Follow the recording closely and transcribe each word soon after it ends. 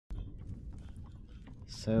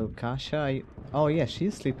So, Kasha, oh yeah,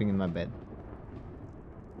 she's sleeping in my bed.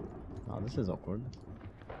 Oh, this is awkward.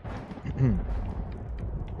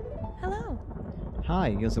 Hello. Hi,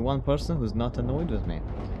 you're the one person who's not annoyed with me.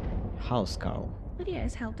 House Carl. Lydia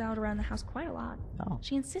has helped out around the house quite a lot. Oh.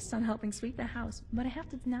 She insists on helping sweep the house, but I have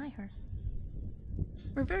to deny her.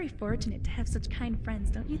 We're very fortunate to have such kind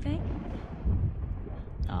friends, don't you think?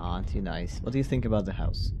 Ah, aren't you nice? What do you think about the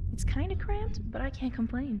house? It's kinda cramped, but I can't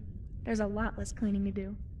complain. There's a lot less cleaning to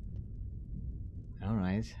do.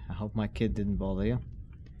 Alright, I hope my kid didn't bother you.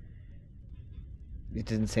 You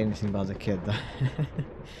didn't say anything about the kid.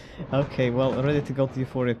 Okay, well, ready to go to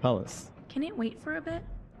Euphoria Palace. Can it wait for a bit?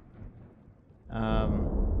 I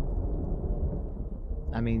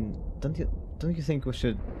mean, don't you think we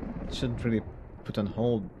shouldn't really put on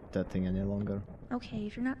hold that thing any longer? Okay,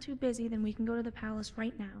 if you're not too busy, then we can go to the palace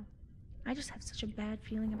right now. I just have such a bad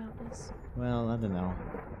feeling about this. Well, I don't know.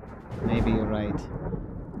 Maybe you're right.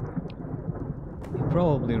 You're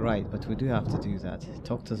probably right, but we do have to do that.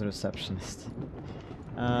 Talk to the receptionist.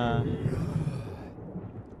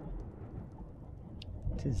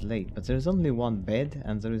 It is late, but there's only one bed,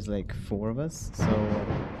 and there is like 4 of us, so...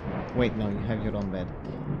 Wait, no, you have your own bed.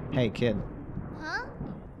 Hey, kid. Huh?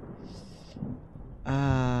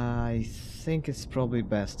 I think it's probably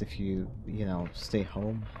best if you know, stay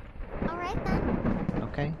home. Alright then.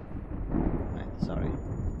 Okay? Right, sorry.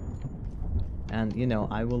 And, you know,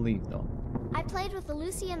 I will leave though. I played with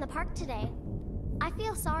Lucy in the park today. I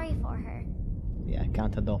feel sorry for her. Yeah, I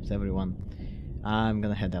can't adopt everyone. I'm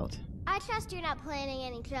gonna head out. I trust you're not planning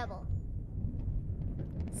any trouble.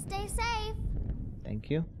 Stay safe. Thank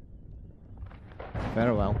you.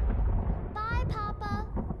 Farewell. Bye, Papa.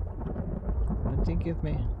 What did you give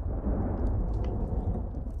me?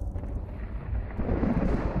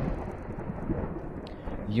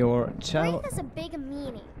 Your child... Grace is a big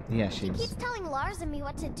meanie. Yeah, She she's... keeps telling Lars and me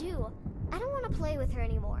what to do. I don't want to play with her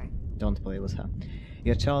anymore. Don't play with her.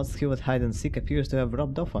 Your child's skill at hide and seek appears to have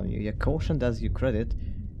rubbed off on you. Your caution does you credit,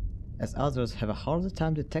 as others have a harder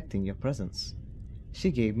time detecting your presence.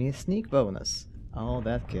 She gave me a sneak bonus. Oh,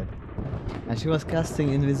 that kid. And she was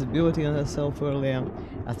casting invisibility on herself earlier.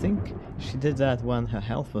 I think she did that when her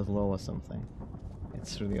health was low or something.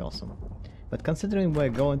 It's really awesome. But considering we're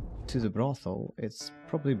going to the brothel, it's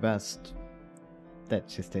probably best that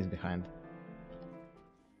she stays behind.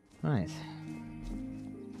 Nice.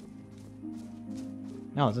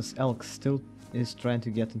 Now this elk still is trying to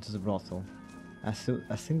get into the brothel. I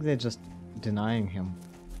think they're just denying him.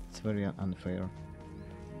 It's very unfair.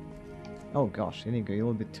 Oh gosh, Inigo, you're a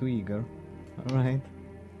little bit too eager. Alright.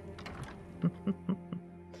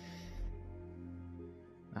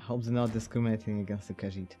 I hope they're not discriminating against the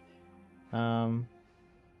Khajiit.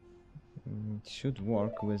 It should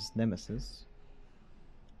work with Nemesis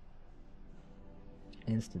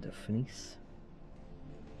instead of Finis.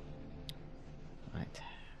 Right,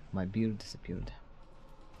 my beard disappeared.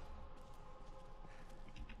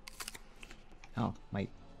 Oh, my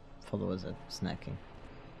followers are snacking.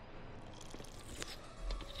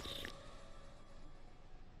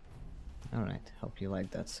 Alright, hope you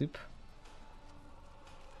like that soup.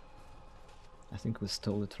 I think we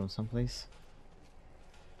stole it from someplace.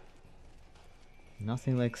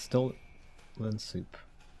 Nothing like stolen soup.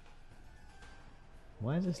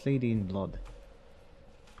 Why is this lady in blood?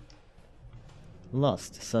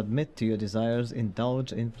 Lust. Submit to your desires,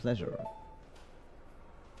 indulge in pleasure.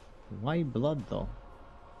 Why blood though?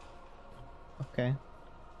 Okay.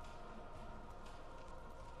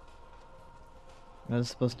 Was it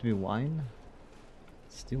supposed to be wine?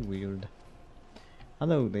 Still weird.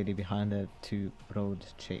 Hello, lady behind the too broad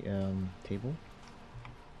table.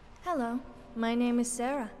 Hello, my name is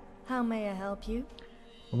Sarah. How may I help you?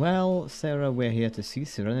 Well, Sarah, we're here to see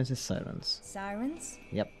Serenity Sirens. Sirens?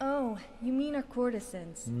 Yep. Oh, you mean our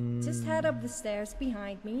courtesans. Just head up the stairs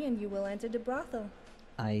behind me and you will enter the brothel.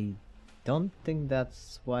 I don't think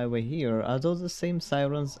that's why we're here. Are those the same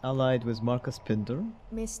sirens allied with Marcus Pinder?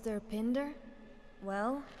 Mr. Pinder?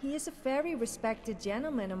 Well, he is a very respected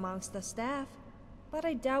gentleman amongst the staff, but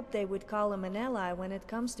I doubt they would call him an ally when it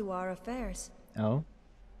comes to our affairs. Oh?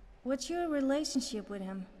 What's your relationship with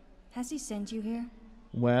him? Has he sent you here?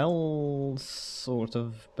 Well, sort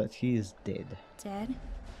of, but he is dead. Dead?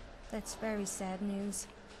 That's very sad news.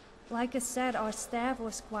 Like I said, our staff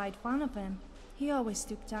was quite fond of him. He always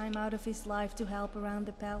took time out of his life to help around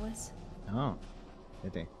the palace. Oh,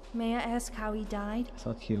 did he? May I ask how he died? I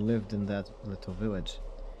thought he lived in that little village.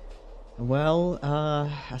 Well,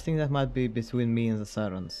 I think that might be between me and the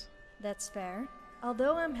sirens. That's fair.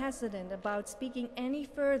 Although I'm hesitant about speaking any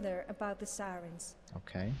further about the sirens.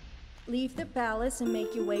 Okay. Leave the palace and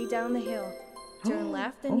make your way down the hill. Turn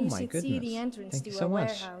left and Oh you my should see the goodness. entrance Thank to you a so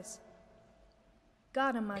much. warehouse.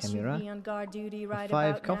 Godama should Chimera? be on guard duty right 5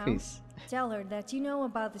 about coffees. now. Tell her that you know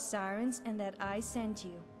about the sirens and that I sent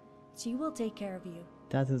you. She will take care of you.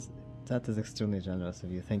 That is extremely generous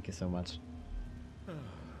of you. Thank you so much.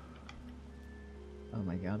 Oh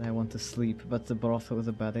my god, I want to sleep, but the brothel is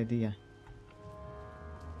a bad idea.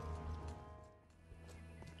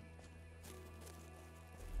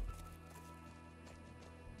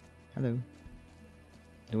 Hello.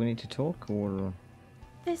 Do we need to talk or...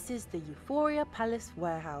 This is the Euphoria Palace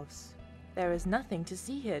warehouse. There is nothing to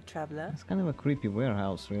see here, traveler. It's kind of a creepy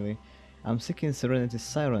warehouse, really. I'm seeking Serenity's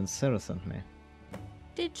siren Sarah sent me.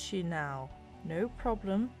 Did she now? No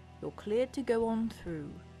problem. You're cleared to go on through.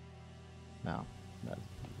 No. That's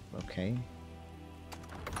okay.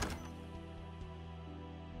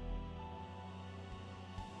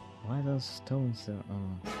 Why those stones there?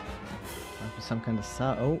 Oh. Might be some kind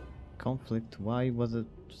of conflict. Why was it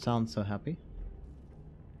sound so happy?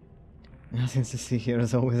 Nothing to see here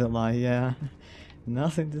is always a lie, yeah.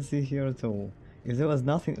 Nothing to see here at all. If there was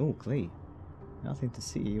nothing... Oh, clay. Nothing to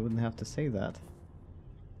see, you wouldn't have to say that.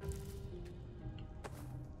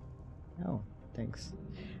 Oh, thanks.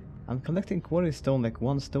 I'm collecting quarry stone like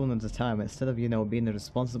one stone at a time instead of, you know, being a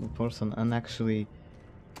responsible person and actually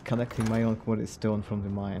collecting my own quarry stone from the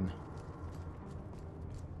mine.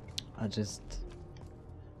 I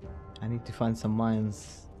need to find some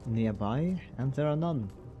mines nearby, and there are none.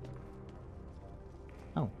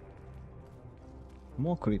 Oh.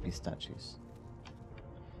 More creepy statues.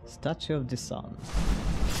 Statue of the Sun.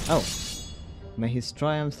 Oh. May his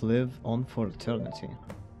triumphs live on for eternity.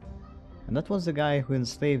 And that was the guy who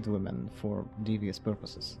enslaved women for devious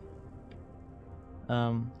purposes.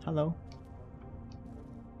 Hello.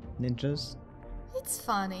 Ninjas? It's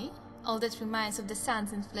funny. All that reminds of the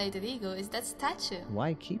sun's inflated ego is that statue.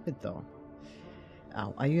 Why keep it though?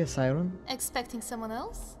 Oh, are you a siren? Expecting someone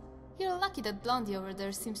else? You're lucky that Blondie over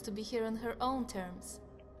there seems to be here on her own terms.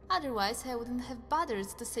 Otherwise, I wouldn't have bothered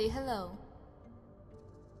to say hello.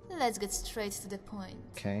 Let's get straight to the point.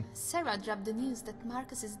 Okay. Sarah dropped the news that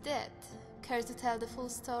Marcus is dead. Care to tell the full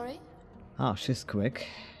story? Oh, she's quick.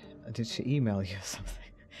 Did she email you or something?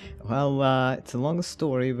 Well, it's a long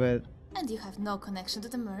story, but... And you have no connection to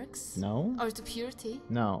the Mercs? No? Or to Purity?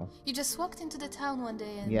 No. You just walked into the town one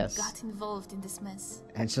day and Yes. got involved in this mess.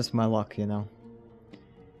 It's just my luck, you know.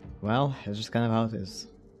 Well, it's just kind of how it is.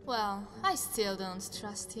 Well, I still don't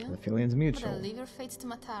trust you. The feeling's But mutual. I'll leave your fate to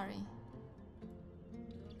Matari.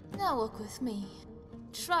 Now walk with me.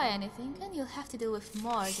 Try anything and you'll have to deal with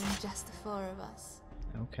more than just the four of us.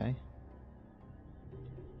 Okay.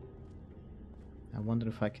 I wonder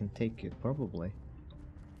if I can take you. Probably.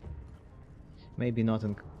 Maybe not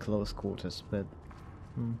in close quarters, but...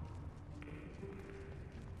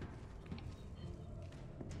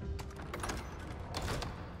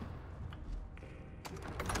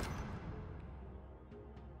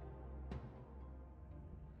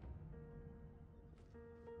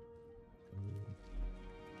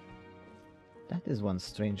 That is one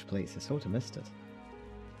strange place. I sort of missed it.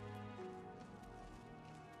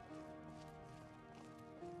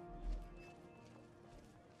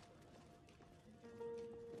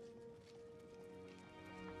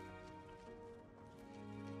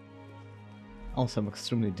 Also, I'm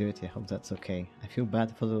extremely dirty. I hope that's okay. I feel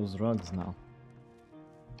bad for those rugs now.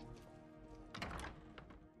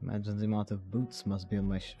 Imagine the amount of boots must be on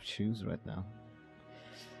my shoes right now.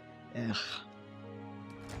 Ugh.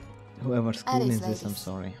 Whoever's Alice, cleaning this, ladies. I'm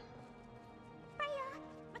sorry. Freya,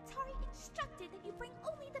 Matari instructed that you bring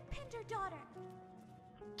only the Pinder daughter.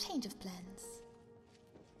 Change of plans.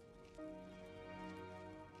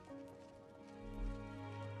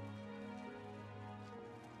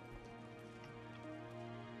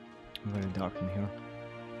 Very dark in here.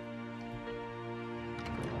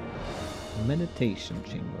 Meditation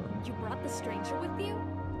chamber. You brought the stranger with you?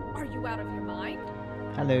 Are you out of your mind?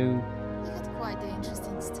 Hello. You had quite the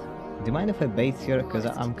interesting story. Do you mind if I bathe here? Because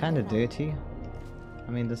I'm kind of dirty. I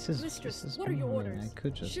mean, this is... Mistress, this is what are your I mean, orders? I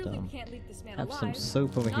could just Surely you can't leave this man have alive. some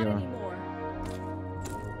soap over Not here. anymore.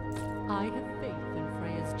 I have faith in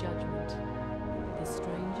Freya's judgment. The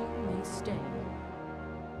stranger may stay.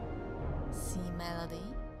 See, Melody?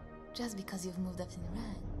 Just because you've moved up in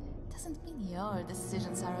rank doesn't mean your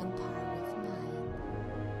decisions are on par with mine.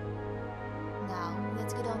 Now,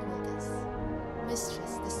 let's get on with this.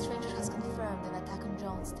 Mistress, the stranger has confirmed an attack on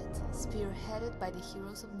Johnstead, spearheaded by the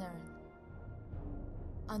heroes of Nern.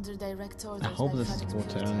 Under direct orders hope by this is Project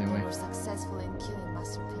water Purity, anyway. they were successful in killing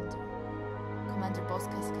Master Pinder. Commander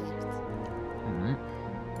Bosca escaped. Alright.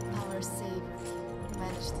 Our savior here.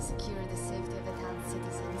 managed to secure the safety of the town's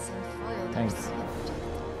citizens and foiled our Thanks. second project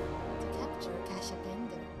to capture Kasha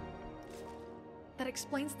Bender. That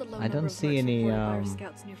explains the low I number don't of see marks any, reported by our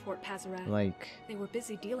scouts near Fort Pazarath. like, They were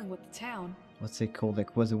busy dealing with the town. what's it called?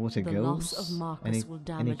 Like, where the water The goes? loss of Marcus will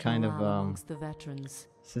damage any kind of morale amongst the veterans.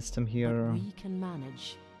 system But here? we can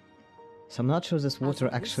manage. So I'm not sure this water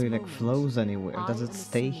As of this actually like moment, flows anywhere. I Does it am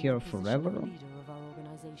stay assuming here the position forever? of leader of our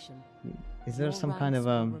organization. Is there Your some kind of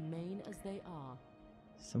ranks will remain as they are.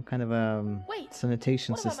 Wait,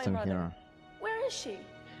 sanitation what about my system brother? here? Where is she?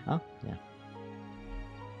 Oh, yeah.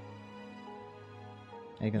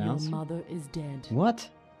 Are you gonna Your answer? mother is dead. What?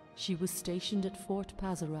 She was stationed at Fort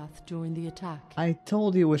Pazarath during the attack. I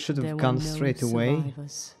told you we should There have were gone no straight away.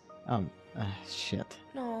 survivors. Shit.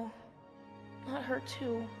 No, not her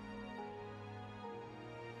too.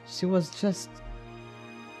 She was just...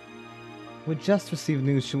 We just received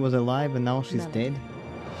news she was alive and now she's Melody, dead.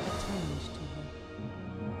 attend to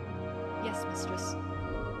her. Yes, mistress.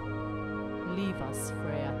 Leave us,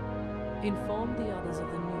 Freya. Inform the others of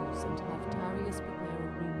the news and have Tarius prepare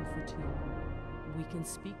a room for two. We can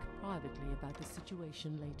speak privately about the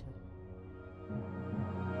situation later.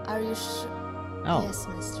 Are you sure? Oh. Yes,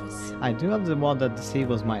 mistress. I do have the mod that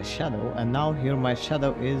disables my shadow, and now here my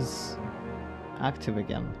shadow is active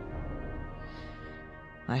again.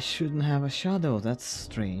 I shouldn't have a shadow, that's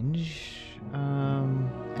strange.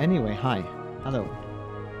 Anyway, hi. Hello.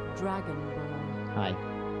 Dragonborn. Hi.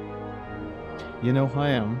 You know who I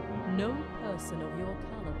am? No person of your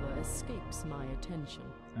caliber escapes my attention.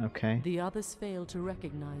 Okay. The others fail to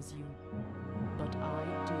recognize you, but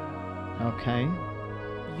I do. Okay.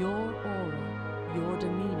 Your aura, your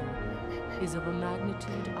demeanor, is of a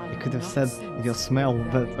magnitude I You have could have not said sensed your in smell, a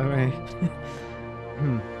but very alright. long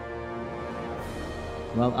time.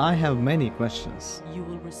 Well, I have many questions. You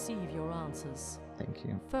will receive your answers. Thank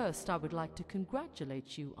you. First, I would like to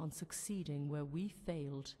congratulate you on succeeding where we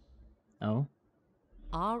failed. Oh?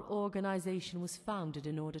 Our organization was founded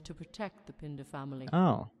in order to protect the Pinder family.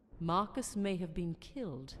 Oh. Marcus may have been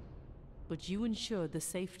killed, but you ensured the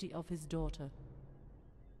safety of his daughter.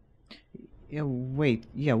 Yeah, wait.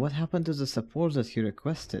 Yeah, what happened to the support that you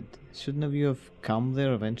requested? Shouldn't you have come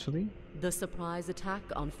there eventually? The surprise attack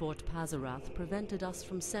on Fort Pazarath prevented us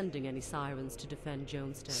from sending any sirens to defend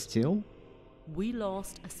Jonestead. Still? We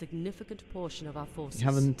lost a significant portion of our forces. You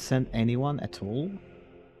haven't sent anyone at all?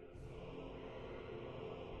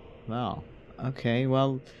 Wow. Okay,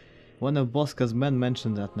 well, one of Bosca's men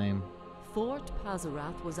mentioned that name. Fort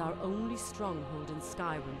Pazarath was our only stronghold in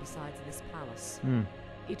Skyrim besides this palace.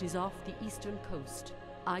 It is off the eastern coast,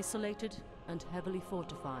 isolated and heavily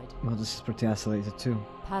fortified. Well, this is pretty isolated too.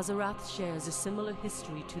 Pazarath shares a similar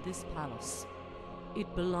history to this palace.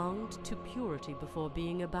 It belonged to Purity before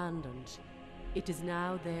being abandoned. It is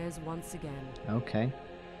now theirs once again. Okay.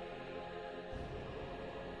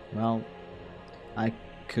 Well, I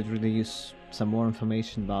could really use some more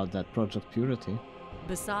information about that Project Purity.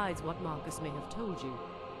 Besides what Marcus may have told you,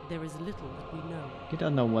 there is little that we know. You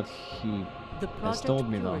don't know what he The has Project told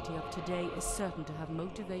me though. Purity of today is certain to have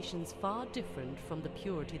motivations far different from the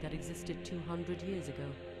Purity that existed 200 years ago.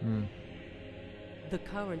 The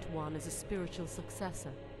current one is a spiritual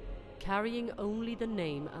successor, carrying only the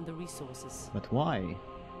name and the resources. But why?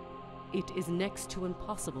 It is next to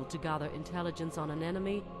impossible to gather intelligence on an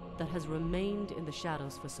enemy that has remained in the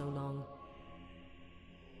shadows for so long.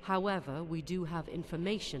 However, we do have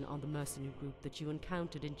information on the mercenary group that you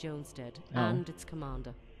encountered in Jonestead and its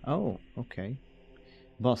commander. Oh, okay.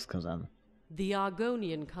 Bosca then. The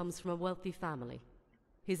Argonian comes from a wealthy family.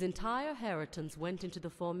 His entire inheritance went into the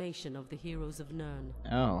formation of the Heroes of Nirn.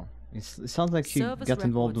 Oh, it sounds like he Service got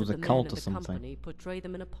involved records with of a the cult men or in the something. company portray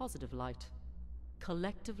them in a positive light.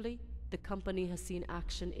 Collectively, the company has seen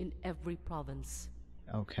action in every province.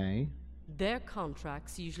 Okay. Their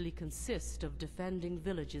contracts usually consist of defending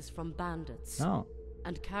villages from bandits Oh,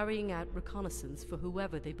 and carrying out reconnaissance for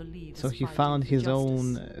whoever they believe so is he fighting found for his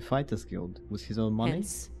justice. own fighters guild with his own money?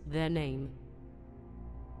 Hence their name.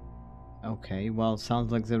 Okay, well,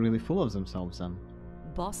 sounds like they're really full of themselves then.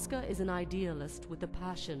 Bosca is an idealist with a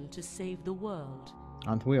passion to save the world.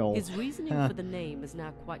 Aren't we all? His reasoning for the name is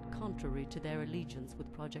now quite contrary to their allegiance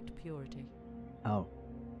with Project Purity. Oh.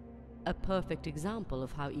 A perfect example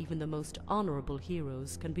of how even the most honorable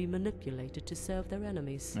heroes can be manipulated to serve their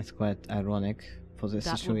enemies. That's quite ironic for this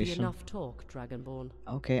That will be situation. enough talk, Dragonborn.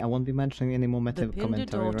 Okay, I won't be mentioning any more The meta Pinder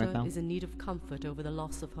commentary daughter right now. is in need of comfort over the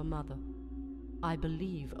loss of her mother. I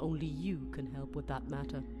believe only you can help with that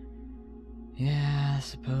matter. Yeah, I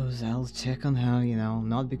suppose I'll check on her, you know,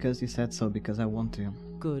 not because you said so, because I want to.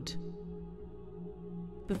 Good.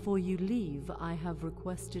 Before you leave, I have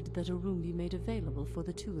requested that a room be made available for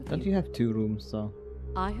the two of Don't you. you have 2 rooms though?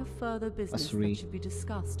 I have further business three. that should be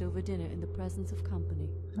discussed over dinner in the presence of company.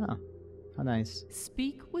 Ah, how nice.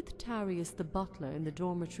 Speak with Tarius the butler in the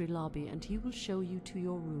dormitory lobby and he will show you to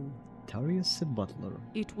your room. Tarius the butler.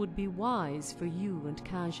 It would be wise for you and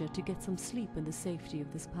Kaja to get some sleep in the safety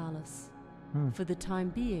of this palace. For the time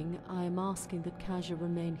being, I am asking that Kaja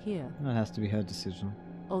remain here, That has to be her decision.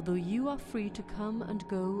 although you are free to come and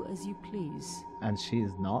go as you please. And she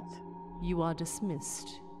is not? You are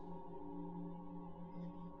dismissed.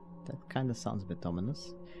 That kinda sounds a bit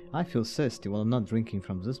ominous. I feel thirsty while I'm not drinking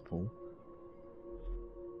from this pool.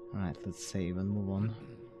 Alright, let's save and move on.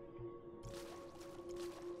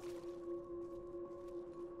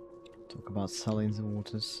 Talk about Sully in the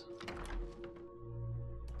waters.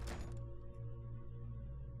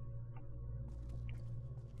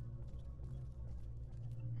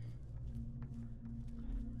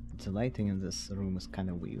 The lighting in this room is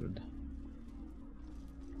kinda weird.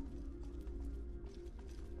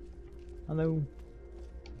 Hello.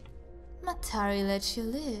 Matari let you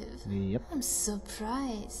live. Yep. I'm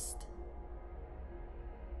surprised.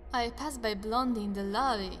 I passed by Blondie in the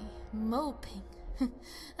lobby, moping.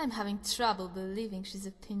 I'm having trouble believing she's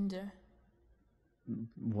a Pinder.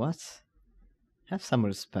 What? Have some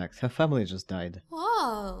respect. Her family just died.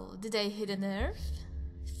 Whoa, did I hit a nerve?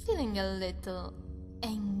 Feeling a little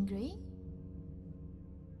angry?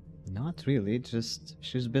 Not really, just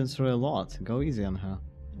she's been through a lot. Go easy on her.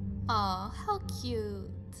 Aw, how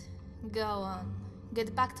cute. Go on.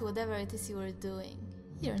 Get back to whatever it is you were doing.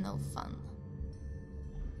 You're no fun.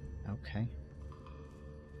 Okay.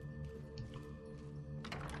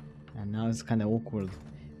 And now it's kinda awkward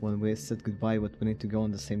when we said goodbye but we need to go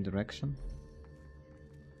in the same direction.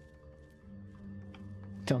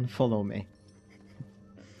 Don't follow me.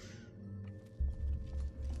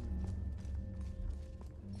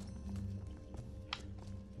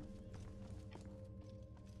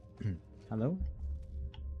 Hello?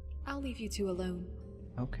 I'll leave you two alone.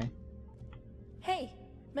 Okay. Hey,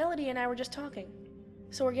 Melody and I were just talking.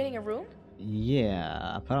 So we're getting a room?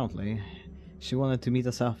 Yeah, apparently. She wanted to meet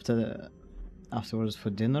us afterwards for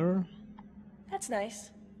dinner. That's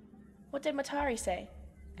nice. What did Matari say?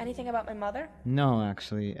 Anything about my mother? No,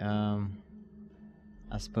 actually, I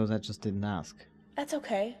suppose I just didn't ask. That's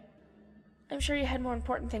okay. I'm sure you had more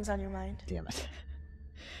important things on your mind. Damn it.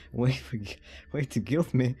 Wait to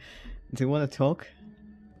guilt me. Do you want to talk?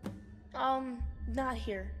 Not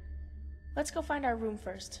here. Let's go find our room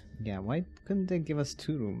first. Yeah, why couldn't they give us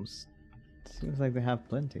 2 rooms? Seems like they have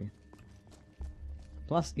plenty.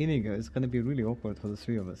 Plus Inigo is gonna be really awkward for the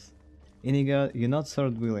 3 of us. Inigo, you're not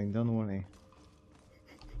third wheeling, don't worry.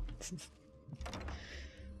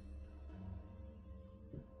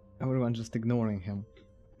 Everyone just ignoring him.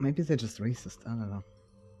 Maybe they're just racist, I don't know.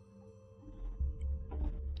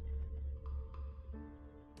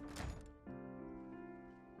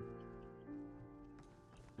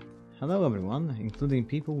 Hello everyone, including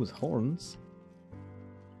people with horns.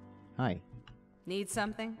 Hi. Need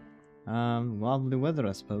something? Lovely weather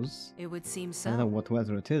I suppose. It would seem I so. don't know what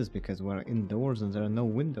weather it is because we're indoors and there are no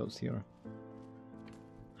windows here.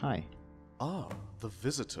 Hi. Ah, the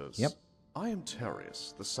visitors. Yep. I am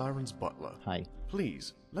Tarius, the Siren's butler. Hi.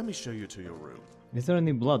 Please, let me show you to your room. Is there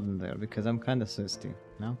any blood in there? Because I'm kinda thirsty.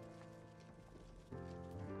 No?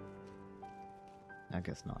 I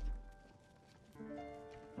guess not.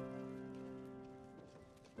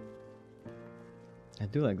 I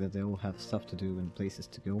do like that they all have stuff to do and places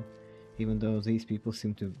to go, even though these people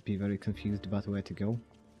seem to be very confused about where to go.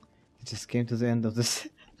 It just came to the end of this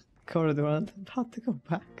corridor and I'm about to go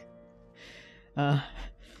back.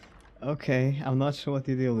 Okay, I'm not sure what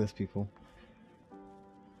to deal with, people.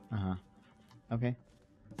 Okay.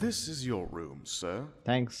 This is your room, sir.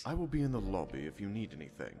 Thanks. I will be in the lobby if you need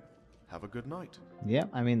anything. Have a good night. Yeah,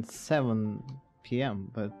 I mean 7 PM,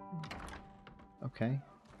 but okay.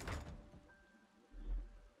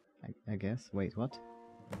 I guess. Wait, what?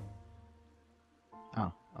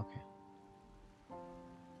 Oh, okay.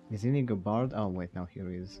 Is Inigo barred? Oh, wait, now here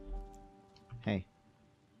he is. Hey.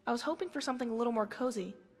 I was hoping for something a little more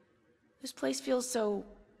cozy. This place feels so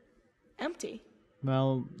empty.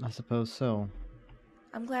 Well, I suppose so.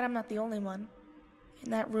 I'm glad I'm not the only one.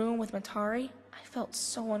 In that room with Matari, I felt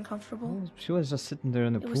so uncomfortable. Well, she was just sitting there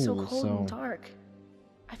in the It pool, was so cold and dark.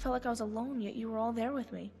 I felt like I was alone, yet you were all there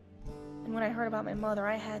with me. And when I heard about my mother,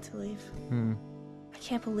 I had to leave. I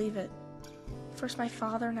can't believe it. First my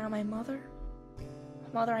father, now my mother.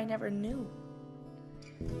 A mother I never knew.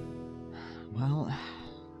 Well,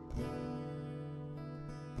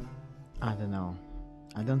 I don't know.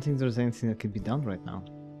 I don't think there's anything that can be done right now.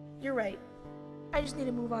 You're right. I just need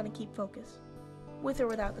to move on and keep focus. With or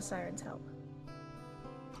without the siren's help.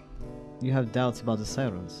 You have doubts about the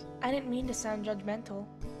sirens. I didn't mean to sound judgmental.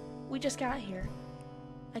 We just got here.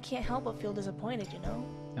 I can't help but feel disappointed, you know?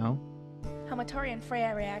 Oh? How Matari and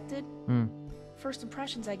Freya reacted? Hmm. First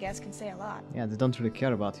impressions, I guess, can say a lot. Yeah, they don't really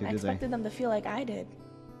care about you, I do they? expected them to feel like I did.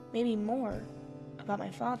 Maybe more. About my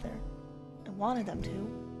father. I wanted them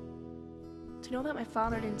to. To know that my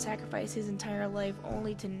father didn't sacrifice his entire life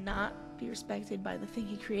only to not be respected by the thing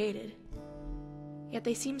he created. Yet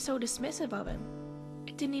they seemed so dismissive of him.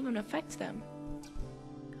 It didn't even affect them.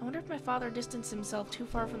 I wonder if my father distanced himself too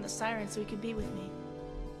far from the sirens so he could be with me.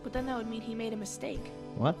 But then that would mean he made a mistake.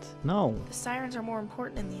 What? No. The sirens are more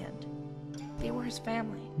important in the end. They were his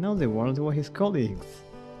family. No, they weren't. They were his colleagues.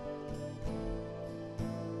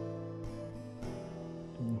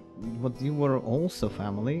 But you were also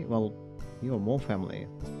family. Well, you were more family.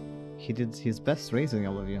 He did his best raising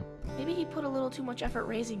all of you. Maybe he put a little too much effort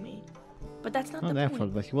raising me. But that's not Not the effort,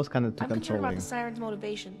 point. but he was kind of too I'm concerned about controlling. the sirens'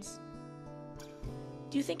 motivations.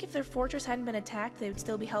 Do you think if their fortress hadn't been attacked, they would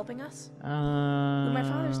still be helping us? Would my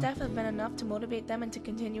father's death have been enough to motivate them into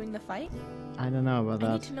continuing the fight? I don't know about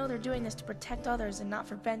I need that. to know they're doing this to protect others and not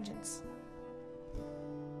for vengeance.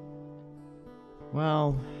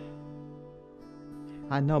 Well,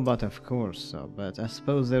 I know about, of course, but I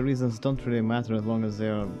suppose their reasons don't really matter as long as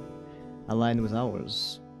they're aligned with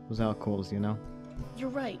ours, with our cause, you know? You're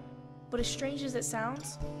right, but as strange as it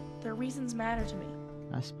sounds, their reasons matter to me.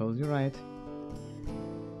 I suppose you're right.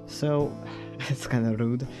 So, it's kind of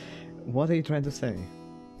rude. What are you trying to say?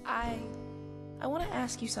 I want to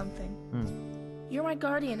ask you something. You're my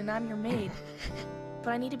guardian and I'm your maid, but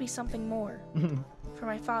I need to be something more. For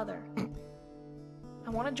my father. I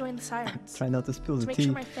want to join the sirens. Try not to spill the to make tea.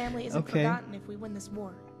 sure my family isn't forgotten if we win this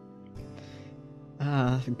war.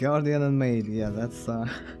 Guardian and maid. Yeah, that's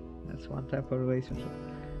one type of relationship.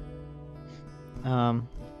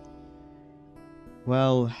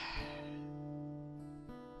 Well,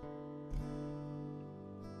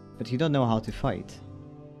 but you don't know how to fight.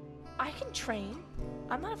 I can train.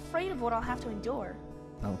 I'm not afraid of what I'll have to endure.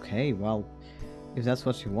 Okay, well, if that's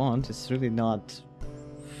what you want, it's really not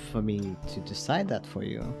for me to decide that for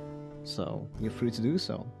you. So, you're free to do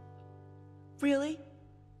so. Really?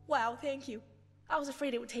 Wow, thank you. I was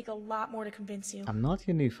afraid it would take a lot more to convince you. I'm not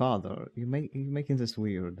your new father. You're making this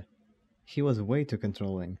weird. He was way too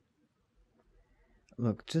controlling.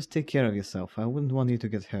 Look, just take care of yourself. I wouldn't want you to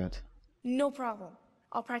get hurt. No problem.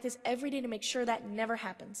 I'll practice every day to make sure that never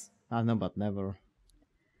happens. I know, but never.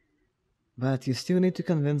 But you still need to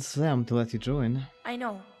convince them to let you join. I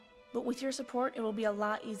know, but with your support, it will be a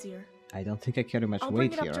lot easier. I don't think I carry much I'll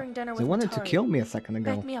weight bring it up here. during dinner They with wanted to Matari. kill me a second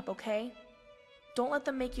ago. Back me up, okay? Don't let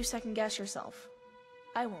them make you second guess yourself.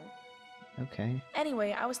 I won't. Okay.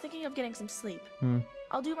 Anyway, I was thinking of getting some sleep.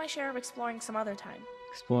 I'll do my share of exploring some other time.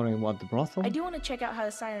 Exploring what, the brothel? I do want to check out how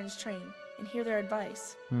the sirens train and hear their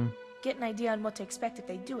advice. Get an idea on what to expect if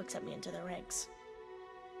they do accept me into their ranks.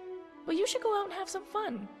 But you should go out and have some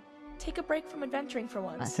fun. Take a break from adventuring for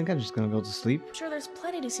once. I think I'm just gonna go to sleep. I'm sure there's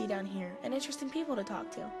plenty to see down here and interesting people to talk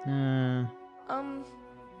to.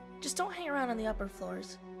 Just don't hang around on the upper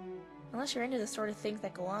floors. Unless you're into the sort of things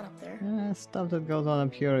that go on up there. Stuff that goes on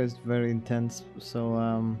up here is very intense, so,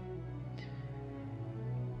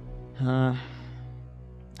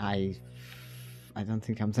 I don't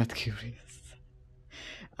think I'm that curious.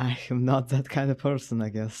 I am not that kind of person, I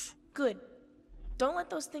guess. Good. Don't let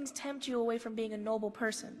those things tempt you away from being a noble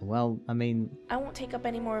person. Well, I mean... I won't take up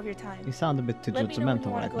any more of your time. You sound a bit too Let me know when you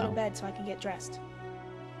judgmental want right to go now. to bed so I can get dressed.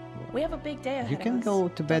 We have a big day ahead You of can us. go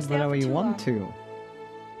to Don't bed stay out whenever for you too want long. to.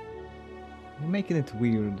 You're making it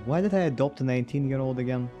weird. Why did I adopt a 19-year-old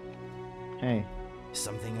again? Hey.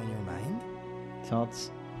 Something on your mind?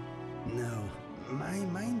 Thoughts? No. My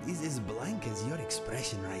mind is as blank as your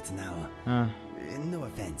expression right now. No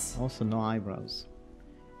offense. Also no eyebrows.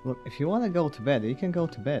 Look, if you want to go to bed, you can go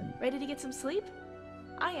to bed. Ready to get some sleep?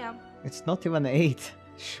 I am. It's not even 8.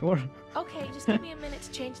 Sure. Okay, just give me a minute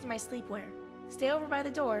to change to my sleepwear. Stay over by the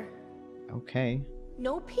door. Okay.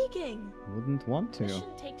 No peeking. Wouldn't want to. This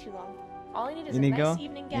shouldn't take too long. All I need is Inigo? a nice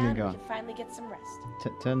evening gown and we Inigo. can finally get some rest.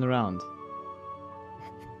 Turn around.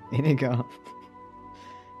 Inigo.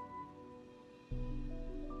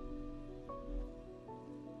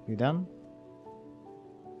 You done?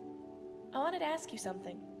 I wanted to ask you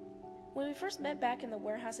something. When we first met back in the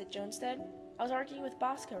warehouse at Jonestead, I was arguing with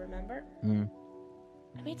Bosco, remember?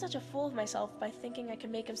 I made such a fool of myself by thinking I could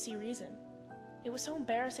make him see reason. It was so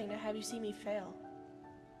embarrassing to have you see me fail.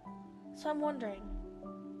 So I'm wondering,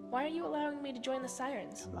 why are you allowing me to join the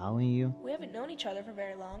Sirens? Allowing you? We haven't known each other for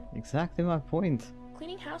very long. Exactly my point.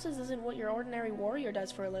 Cleaning houses isn't what your ordinary warrior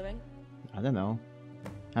does for a living. I don't know.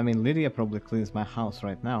 I mean, Lydia probably cleans my house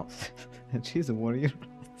right now. And she's a warrior.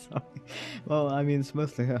 Sorry. Well, I mean, it's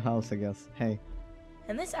mostly her house, I guess. Hey.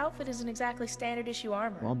 And this outfit isn't exactly standard issue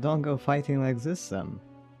armor. Well, don't go fighting like this, then.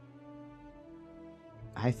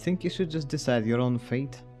 I think you should just decide your own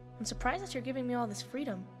fate. I'm surprised that you're giving me all this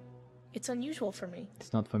freedom. It's unusual for me.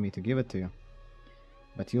 It's not for me to give it to you.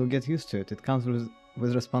 But you'll get used to it. It comes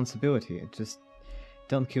with responsibility. Just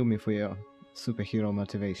don't kill me for your superhero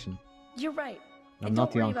motivation. You're right. I'm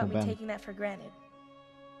not the don't worry Uncle about me Ben. taking that for granted.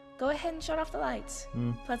 Go ahead and shut off the lights.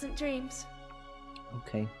 Pleasant dreams.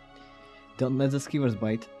 Okay. Don't let the skewers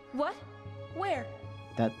bite. What? Where?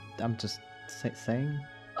 That I'm just saying.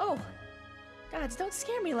 Oh, gods, don't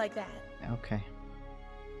scare me like that. Okay.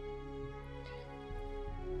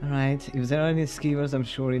 Alright, if there are any skewers, I'm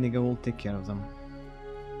sure Inigo will take care of them.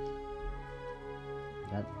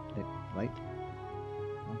 That lit light?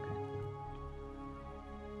 Okay.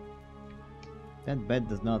 That bed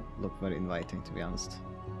does not look very inviting, to be honest.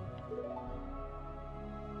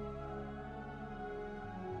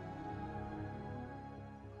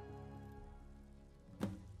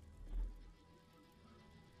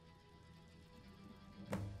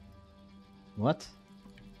 What?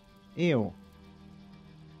 Ew.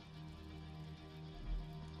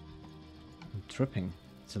 I'm tripping.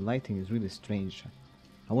 The lighting is really strange.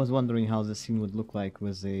 I was wondering how the scene would look like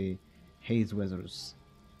with the haze weathers.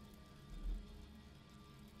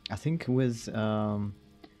 I think with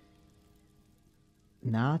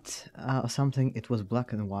not something, it was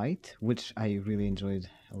black and white, which I really enjoyed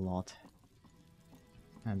a lot.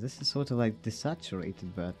 And this is sort of like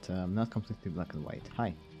desaturated, but not completely black and white.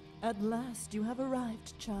 Hi. At last you have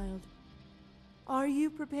arrived, child. Are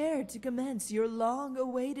you prepared to commence your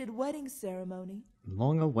long-awaited wedding ceremony?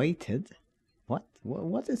 Long-awaited? What?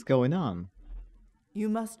 What is going on? You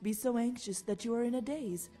must be so anxious that you are in a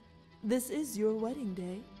daze. This is your wedding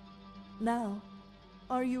day. Now,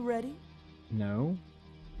 are you ready? No.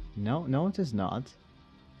 No, it is not.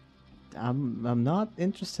 I'm not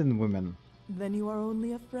interested in women. Then you are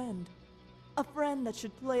only a friend. A friend that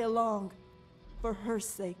should play along. For her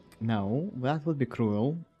sake. No, that would be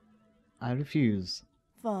cruel. I refuse.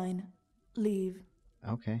 Fine. Leave.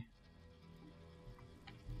 Okay.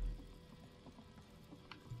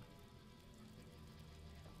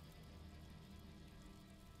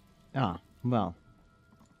 Ah, well.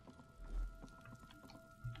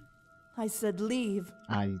 I said leave.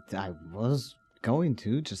 I was going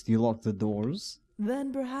to, just you lock the doors.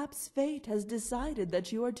 Then perhaps fate has decided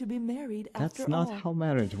that you are to be married after all. That's not how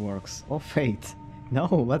marriage works. Or fate. No,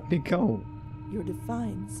 let me go. Your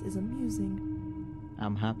defiance is amusing.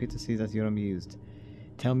 I'm happy to see that you're amused.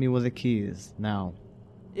 Tell me where the key is, now.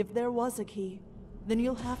 If there was a key, then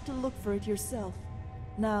you'll have to look for it yourself.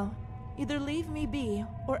 Now, either leave me be,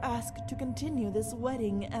 or ask to continue this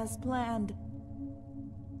wedding as planned.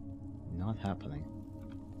 Not happening.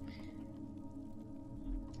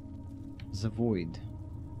 The Void.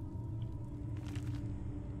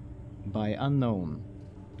 By Unknown.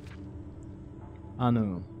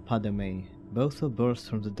 Anu, Padme, both will burst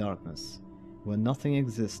from the darkness. When nothing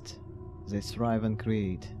exists, they thrive and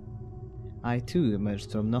create. I too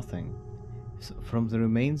emerged from nothing. From the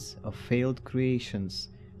remains of failed creations,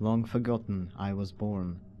 long forgotten, I was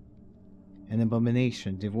born. An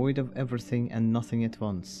abomination devoid of everything and nothing at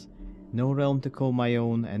once. No realm to call my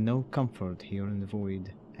own and no comfort here in the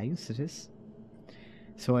void. Are you serious?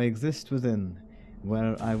 So I exist within,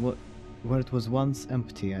 where it was once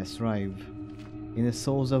empty, I thrive. In the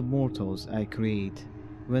souls of mortals I create.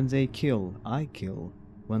 When they kill, I kill.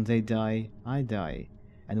 When they die, I die.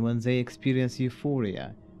 And when they experience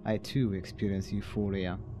euphoria, I too experience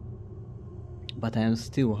euphoria. But I am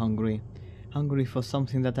still hungry. Hungry for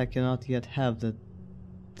something that I cannot yet have that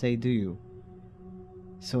they do.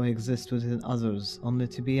 So I exist within others, only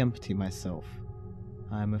to be empty myself.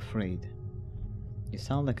 I am afraid. You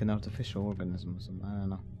sound like an artificial organism, so I don't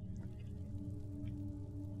know.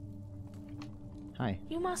 Hi.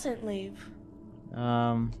 You mustn't leave.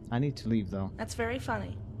 I need to leave though. That's very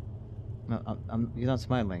funny. No, you're not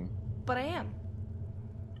smiling. But I am.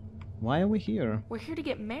 Why are we here? We're here to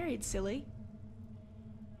get married, silly.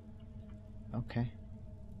 Okay.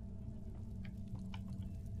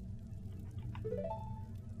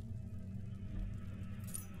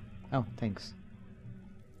 Oh, thanks.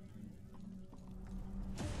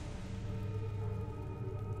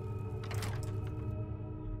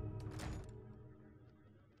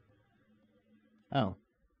 Oh.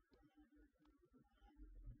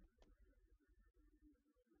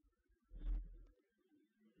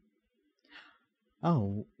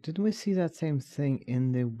 Oh, didn't we see that same thing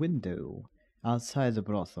in the window outside the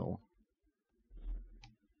brothel?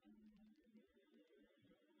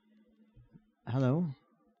 Hello?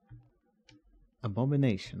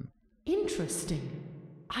 Abomination. Interesting.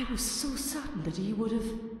 I was so certain that he would have...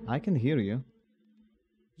 I can hear you.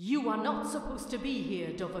 You are not supposed to be here,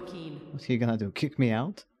 Dovahkiin. What's he gonna do? Kick me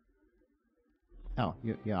out? Oh,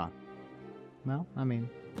 you are. Well, I mean,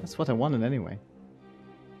 that's what I wanted anyway.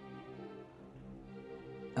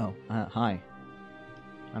 Oh, hi.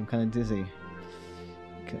 I'm kinda dizzy.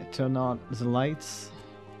 Can I turn on the lights?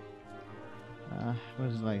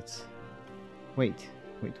 Where's the lights? Wait,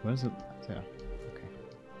 where's it? There. Okay.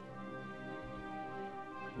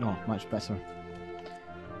 Oh, much better.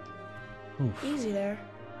 Oof. Easy there.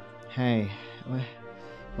 Hey,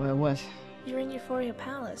 what? You're in Euphoria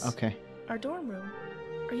Palace. Okay. Our dorm room.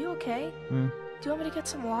 Are you okay? Hmm. Do you want me to get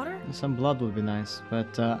some water? Some blood would be nice,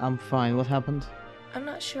 but I'm fine. What happened? I'm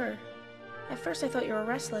not sure. At first I thought you were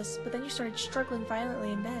restless, but then you started struggling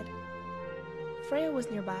violently in bed. Freya was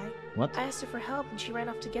nearby. What? I asked her for help and she ran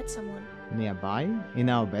off to get someone. Nearby? In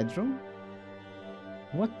our bedroom?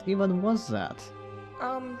 What even was that?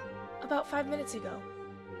 About 5 minutes ago.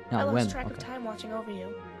 Oh, I lost when? track Okay. of time watching over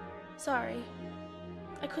you. Sorry.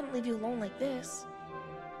 I couldn't leave you alone like this.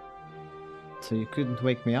 So you couldn't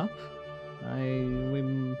wake me up?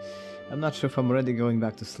 I'm not sure if I'm already going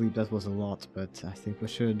back to sleep. That was a lot, but I think we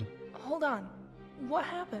should. Hold on. What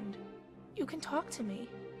happened? You can talk to me.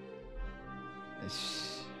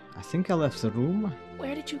 I think I left the room.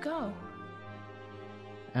 Where did you go?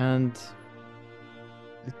 And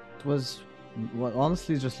it was, well,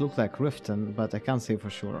 honestly, just looked like Riften, but I can't say for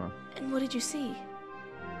sure. And what did you see?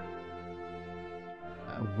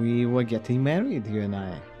 We were getting married, you and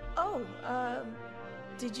I. Oh,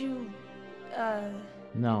 did you,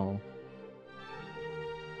 No.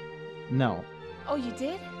 No. Oh, you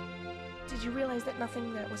did? Did you realize that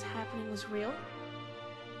nothing that was happening was real?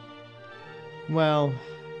 Well,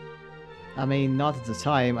 I mean, not at the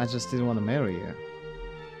time. I just didn't want to marry you.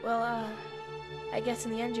 Well, I guess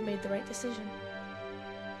in the end you made the right decision.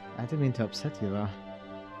 I didn't mean to upset you, though.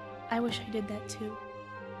 I wish I did that too.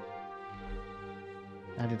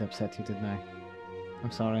 I did upset you, didn't I?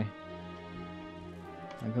 I'm sorry.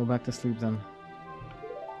 I'll go back to sleep then.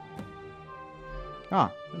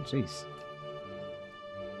 Ah, oh jeez.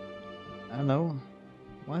 Hello?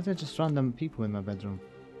 Why are there just random people in my bedroom?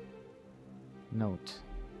 Note.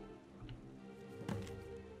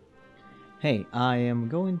 Hey, I am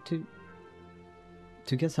going to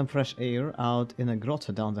get some fresh air out in a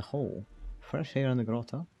grotto down the hall. Fresh air in the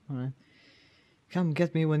grotto? Alright. Come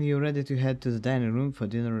get me when you're ready to head to the dining room for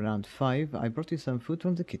dinner around 5. I brought you some food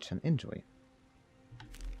from the kitchen. Enjoy.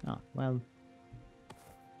 Ah, well...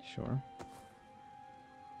 Sure.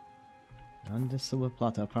 On the silver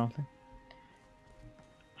platter, apparently.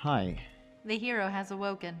 Hi. The hero has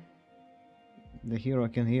awoken. The hero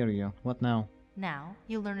can hear you. What now? Now,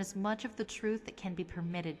 you learn as much of the truth that can be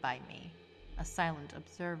permitted by me, a silent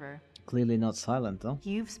observer. Clearly not silent, though.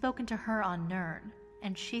 You've spoken to her on Nirn,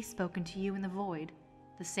 and she's spoken to you in the void,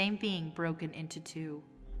 the same being broken into two.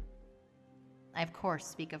 I of course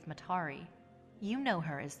speak of Matari. You know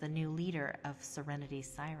her as the new leader of Serenity's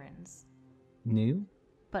Sirens. New?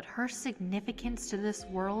 But her significance to this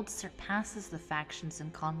world surpasses the factions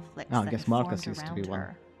and conflicts I that guess have Marcus formed used to around be one.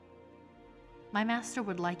 her. My master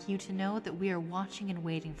would like you to know that we are watching and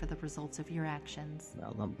waiting for the results of your actions.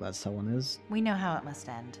 Well, I'm glad someone is. We know how it must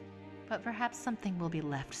end, but perhaps something will be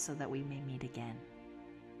left so that we may meet again.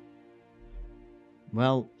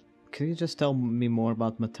 Well, can you just tell me more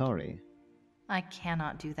about Matari? I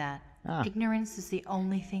cannot do that. Ah. Ignorance is the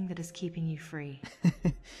only thing that is keeping you free.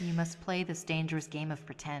 You must play this dangerous game of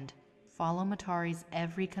pretend. Follow Matari's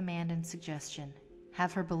every command and suggestion.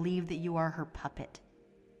 Have her believe that you are her puppet.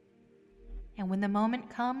 And when the moment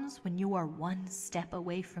comes when you are one step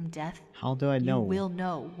away from death, how do I know? You will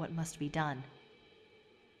know what must be done.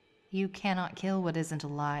 You cannot kill what isn't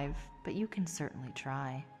alive, but you can certainly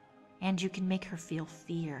try. And you can make her feel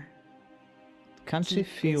fear. Can't she Keep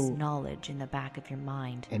feel this knowledge in the back of your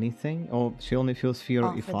mind? anything? Or she only feels fear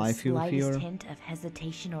Offer if I feel the fear? slightest hint of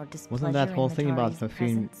hesitation or displeasure Wasn't that whole in thing about Matari's her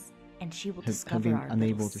feeling presence, and she will her discover being our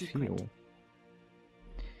unable little to secret. feel?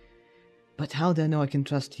 But how do I know I can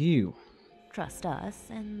trust you? Trust us,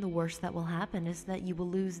 and the worst that will happen is that you will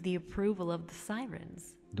lose the approval of the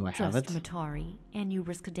Sirens. Do I have Trust it? Matari, and you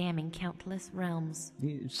risk damning countless realms.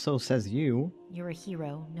 So says you. You're a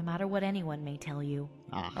hero, no matter what anyone may tell you.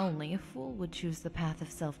 Ah. Only a fool would choose the path of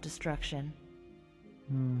self-destruction.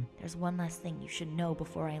 There's one last thing you should know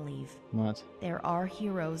before I leave. What? There are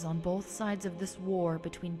heroes on both sides of this war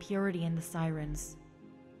between Purity and the Sirens.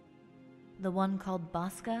 The one called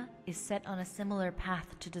Bosca is set on a similar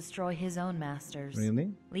path to destroy his own masters.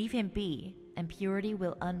 Really? Leave him be, and Purity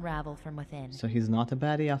will unravel from within. So he's not a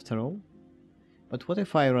baddie after all? But what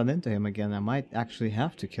if I run into him again? I might actually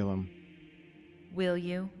have to kill him. Will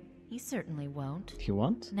you? He certainly won't. He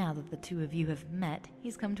won't? Now that the two of you have met,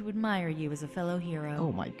 he's come to admire you as a fellow hero.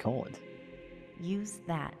 Oh my god. Use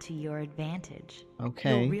that to your advantage.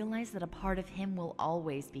 Okay. You'll realize that a part of him will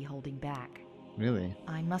always be holding back. Really?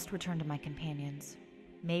 I must return to my companions.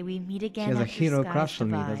 May we meet again. He has a after hero skies crush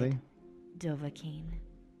on me, divide. does he? Dovahkiin.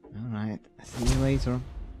 Alright. See you later.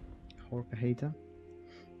 Horka hater.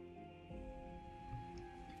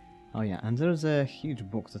 Oh yeah, and there's a huge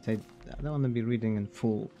book that I don't want to be reading in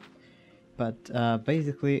full. But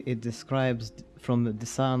basically it describes from the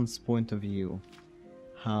Desan's point of view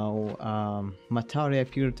how Matari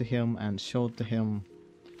appeared to him and showed to him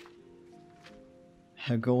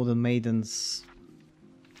her golden maidens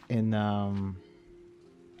in a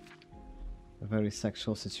very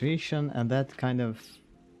sexual situation, and that kind of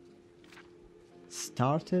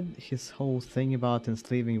started his whole thing about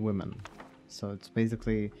enslaving women. So it's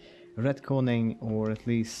basically retconning, or at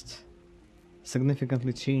least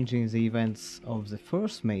significantly changing the events of the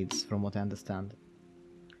first Maids, from what I understand,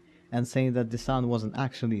 and saying that Desan wasn't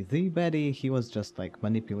actually the baddie, he was just like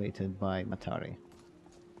manipulated by Matari,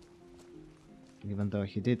 even though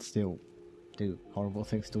he did still do horrible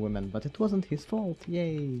things to women, but it wasn't his fault,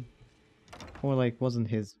 yay! Or like wasn't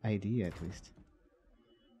his idea, at least.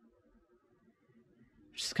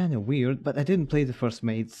 Which is kind of weird, but I didn't play the first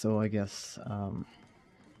Maids, so I guess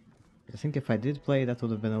I think if I did play, that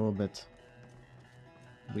would have been a little bit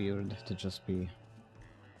weird to just be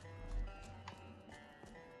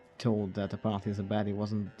told that apparently the baddie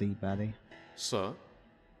wasn't the baddie. Sir?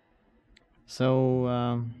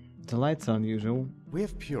 So, the lights are unusual. We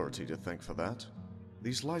have Purity to thank for that.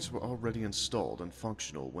 These lights were already installed and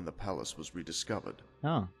functional when the palace was rediscovered.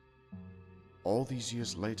 Ah. All these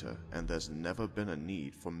years later, and there's never been a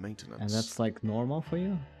need for maintenance. And that's like normal for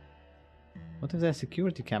you? What if there are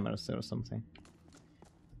security cameras there or something?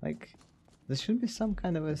 Like, there should be some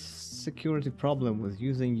kind of a security problem with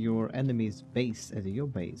using your enemy's base as your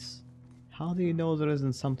base. How do you know there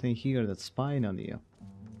isn't something here that's spying on you?